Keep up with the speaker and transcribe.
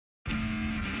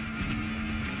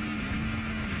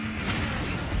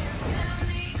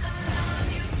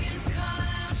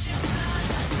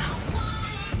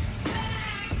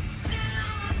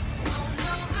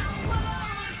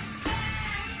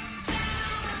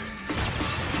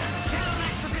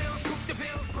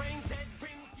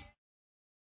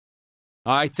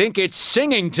I think it's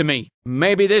singing to me.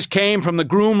 Maybe this came from the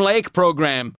Groom Lake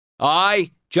program.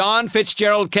 I, John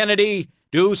Fitzgerald Kennedy,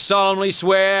 do solemnly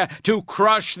swear to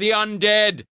crush the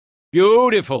undead.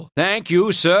 Beautiful. Thank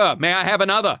you, sir. May I have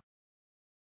another?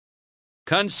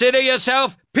 Consider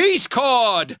yourself Peace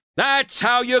Corps. That's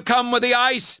how you come with the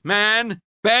ice, man.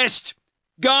 Best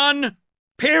gun,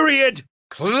 period.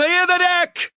 Clear the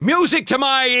deck. Music to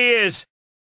my ears.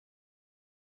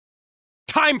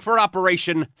 Time for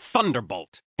Operation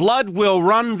Thunderbolt. Blood will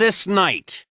run this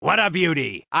night. What a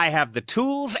beauty. I have the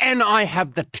tools and I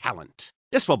have the talent.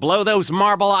 This will blow those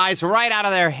marble eyes right out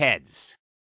of their heads.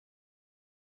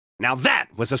 Now that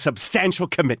was a substantial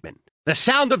commitment. The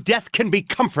sound of death can be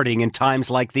comforting in times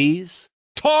like these.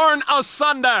 Torn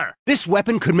asunder! This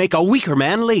weapon could make a weaker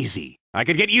man lazy. I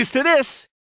could get used to this.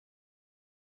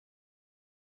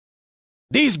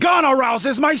 This gun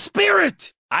arouses my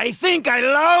spirit! I think I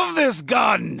love this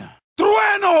gun!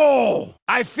 Trueno!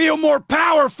 I feel more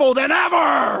powerful than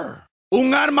ever!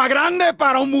 Un arma grande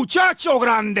para un muchacho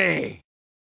grande!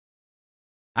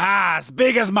 As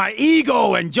big as my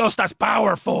ego and just as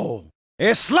powerful!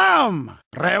 Islam!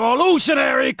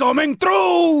 Revolutionary coming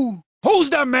through! Who's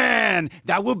the man?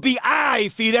 That would be I,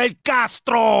 Fidel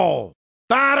Castro!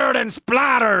 Battered and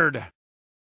splattered!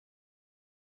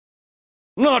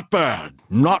 Not bad.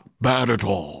 Not bad at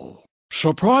all.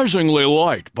 Surprisingly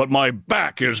light, but my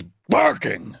back is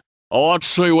barking. Let's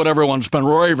see what everyone's been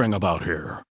raving about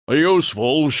here.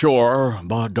 Useful, sure,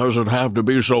 but does it have to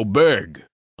be so big?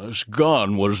 This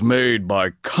gun was made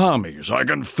by commies. I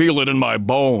can feel it in my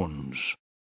bones.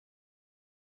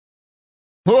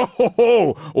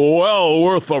 Oh, well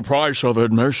worth the price of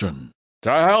admission.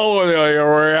 To hell with you, you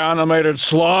reanimated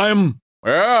slime.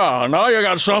 Yeah, now you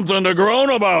got something to groan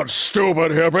about,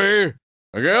 stupid hippie.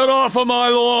 Get off of my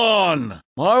lawn.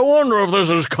 I wonder if this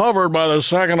is covered by the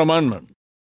Second Amendment.